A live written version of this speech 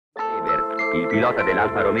il pilota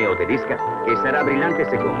dell'Alfa Romeo tedesca, che sarà brillante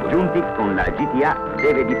secondo. Giunti con la GTA,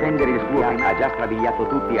 deve difendere il suo ha già strabiliato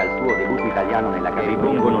tutti al suo debutto italiano nella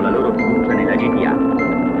categoria. Ripongono la loro fiducia nella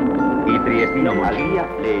GTA. Il triestino Mongia,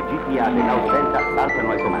 le GTA dell'Aus Delta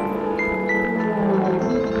saltano al comando.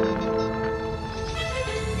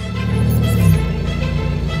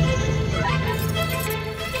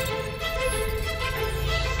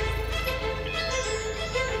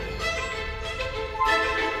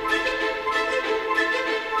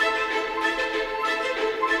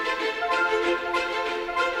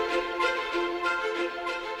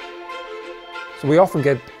 So we often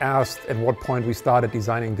get asked at what point we started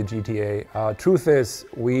designing the GTA. Truth is,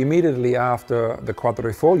 we immediately after the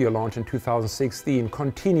Quadrifoglio launch in 2016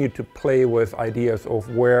 continued to play with ideas of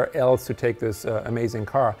where else to take this amazing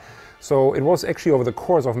car. So it was actually over the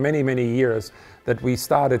course of many, many years that we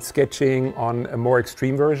started sketching on a more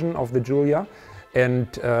extreme version of the Giulia.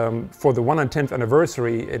 And for the 110th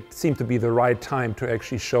anniversary, it seemed to be the right time to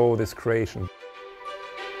actually show this creation.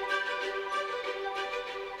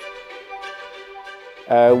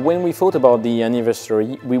 When we thought about the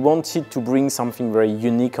anniversary, we wanted to bring something very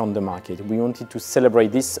unique on the market. We wanted to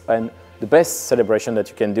celebrate this, and the best celebration that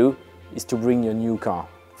you can do is to bring a new car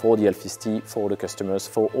for the Alfisti, for the customers,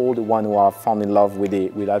 for all the ones who are fallen in love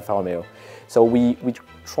with Alfa Romeo. So we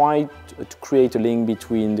tried to create a link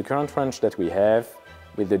between the current range that we have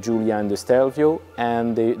with the Giulia and the Stelvio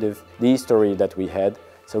and the history that we had.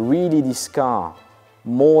 So really this car,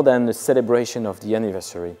 more than a celebration of the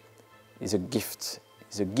anniversary, is a gift.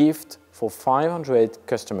 It's a gift for 500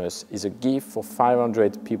 customers, it's a gift for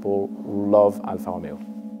 500 people who love Alfa Romeo.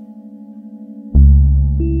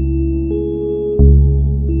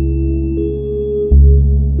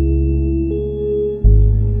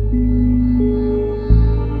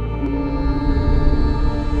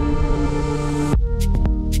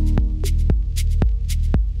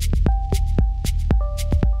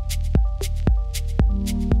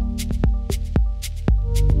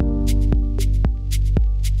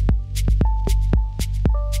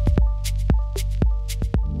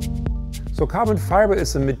 So carbon fiber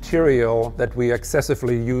is a material that we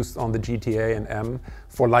excessively used on the GTA and M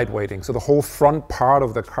for lightweighting. So the whole front part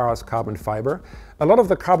of the car is carbon fiber. A lot of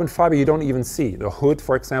the carbon fiber you don't even see. The hood,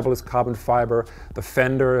 for example, is carbon fiber. The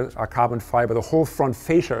fender are carbon fiber. The whole front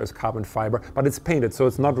fascia is carbon fiber, but it's painted, so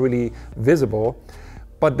it's not really visible.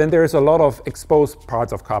 But then there's a lot of exposed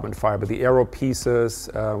parts of carbon fiber, the aero pieces.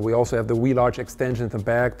 We also have the wheel arch extension in the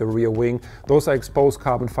back, the rear wing. Those are exposed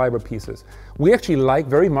carbon fiber pieces. We actually like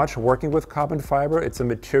very much working with carbon fiber. It's a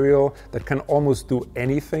material that can almost do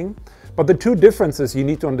anything. But the two differences you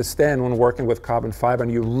need to understand when working with carbon fiber,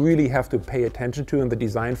 and you really have to pay attention to in the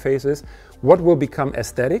design phases, what will become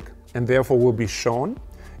aesthetic and therefore will be shown,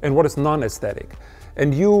 and what is non-aesthetic.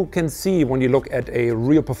 And you can see when you look at a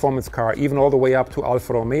real performance car, even all the way up to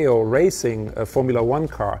Alfa Romeo racing a Formula One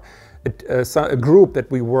car, a group that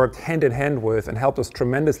we worked hand in hand with and helped us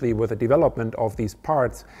tremendously with the development of these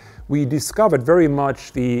parts, we discovered very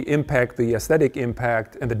much the impact, the aesthetic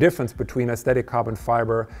impact, and the difference between aesthetic carbon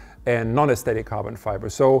fiber and non-aesthetic carbon fiber.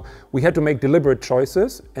 So we had to make deliberate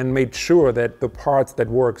choices and made sure that the parts that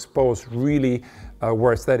were exposed really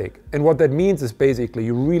were aesthetic. And what that means is basically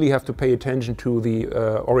you really have to pay attention to the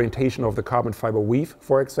orientation of the carbon fiber weave,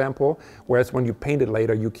 for example, whereas when you paint it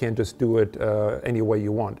later, you can't just do it any way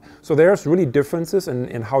you want. So there's really differences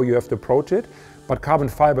in how you have to approach it, but carbon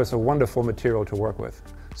fiber is a wonderful material to work with.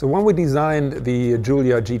 So when we designed the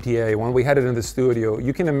Giulia GTA, when we had it in the studio,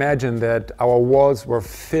 you can imagine that our walls were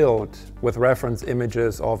filled with reference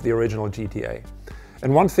images of the original GTA.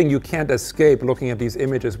 And one thing you can't escape looking at these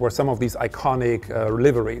images were some of these iconic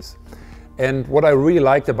liveries. And what I really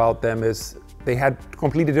liked about them is they had a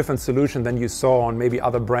completely different solution than you saw on maybe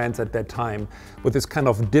other brands at that time, with this kind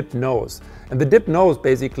of dipped nose. And the dipped nose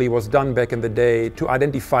basically was done back in the day to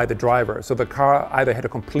identify the driver. So the car either had a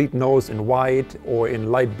complete nose in white or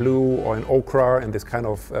in light blue or in ochre and this kind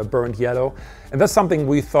of burnt yellow. And that's something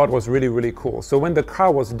we thought was really, really cool. So when the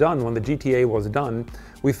car was done, when the GTA was done,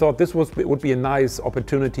 we thought this would be a nice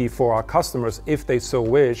opportunity for our customers, if they so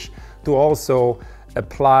wish, to also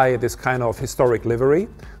apply this kind of historic livery.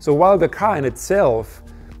 So while the car in itself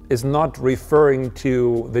is not referring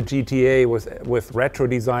to the GTA with retro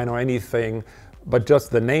design or anything, but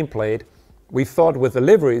just the nameplate, we thought with the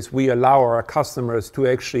liveries, we allow our customers to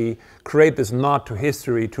actually create this nod to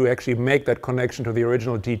history, to actually make that connection to the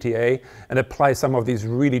original GTA and apply some of these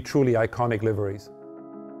really, truly iconic liveries.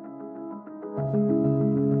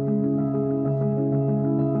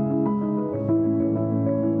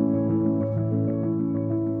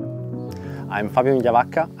 I'm Fabio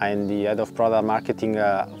Migliavacca. I'm the head of product marketing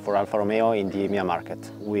for ALFA ROMEO in the EMEA market.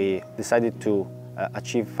 We decided to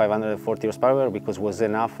achieve 540 horsepower because it was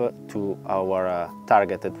enough to our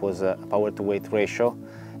target. It was a power to weight ratio,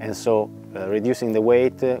 and so reducing the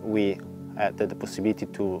weight, we had the possibility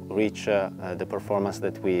to reach the performance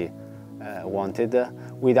that we wanted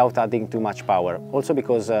without adding too much power. Also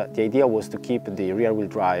because the idea was to keep the rear wheel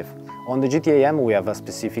drive. On the GTA M we have a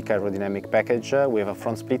specific aerodynamic package. We have a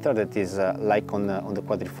front splitter that is like on the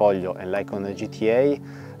Quadrifoglio and like on the GTA,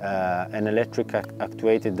 an electric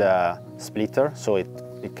actuated splitter, so it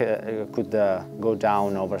could go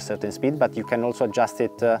down over a certain speed, but you can also adjust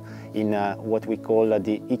it in what we call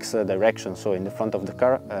the X direction, so in the front of the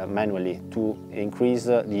car manually, to increase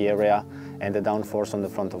the area and the downforce on the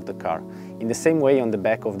front of the car. In the same way, on the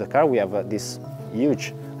back of the car we have this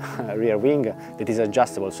huge rear wing that is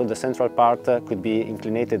adjustable, so the central part could be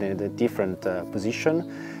inclinated in a different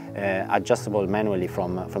position, adjustable manually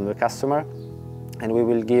from the customer, and we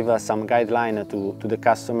will give some guideline to the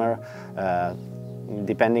customer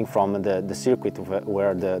depending from the circuit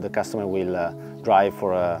where the customer will drive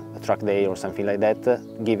for a track day or something like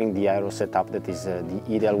that, giving the aero setup that is the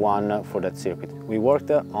ideal one for that circuit. We worked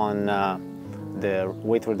on the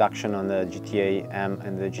weight reduction on the GTA M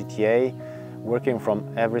and the GTA, working from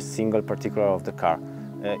every single particular of the car.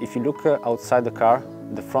 If you look outside the car,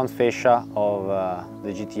 the front fascia of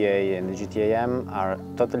the GTA and the GTA M are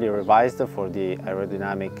totally revised for the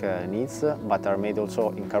aerodynamic needs, but are made also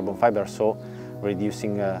in carbon fiber, so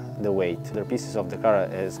reducing the weight. The pieces of the car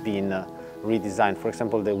has been redesigned. For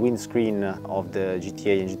example, the windscreen of the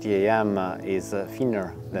GTA and GTA M is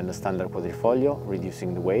thinner than the standard Quadrifoglio,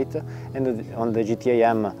 reducing the weight. And on the GTA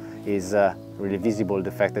M is really visible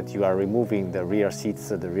the fact that you are removing the rear seats,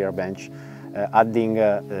 the rear bench, adding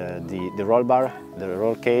the roll bar, the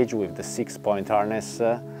roll cage with the 6-point harness,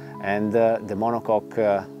 and the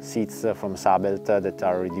monocoque seats from Sauber that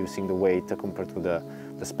are reducing the weight compared to the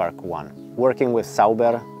Spark 1. Working with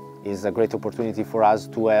Sauber is a great opportunity for us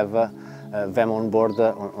to have them on board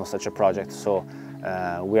on such a project. So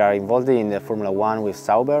we are involved in the Formula 1 with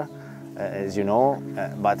Sauber, as you know,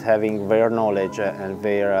 but having their knowledge and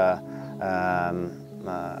their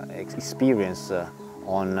experience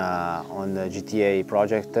on the GTA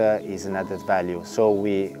project is an added value. So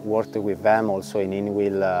we worked with them also in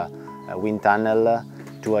in-wheel wind tunnel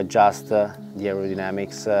to adjust the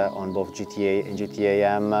aerodynamics on both GTA and GTA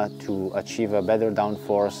M to achieve a better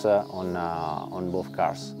downforce on both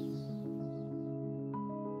cars.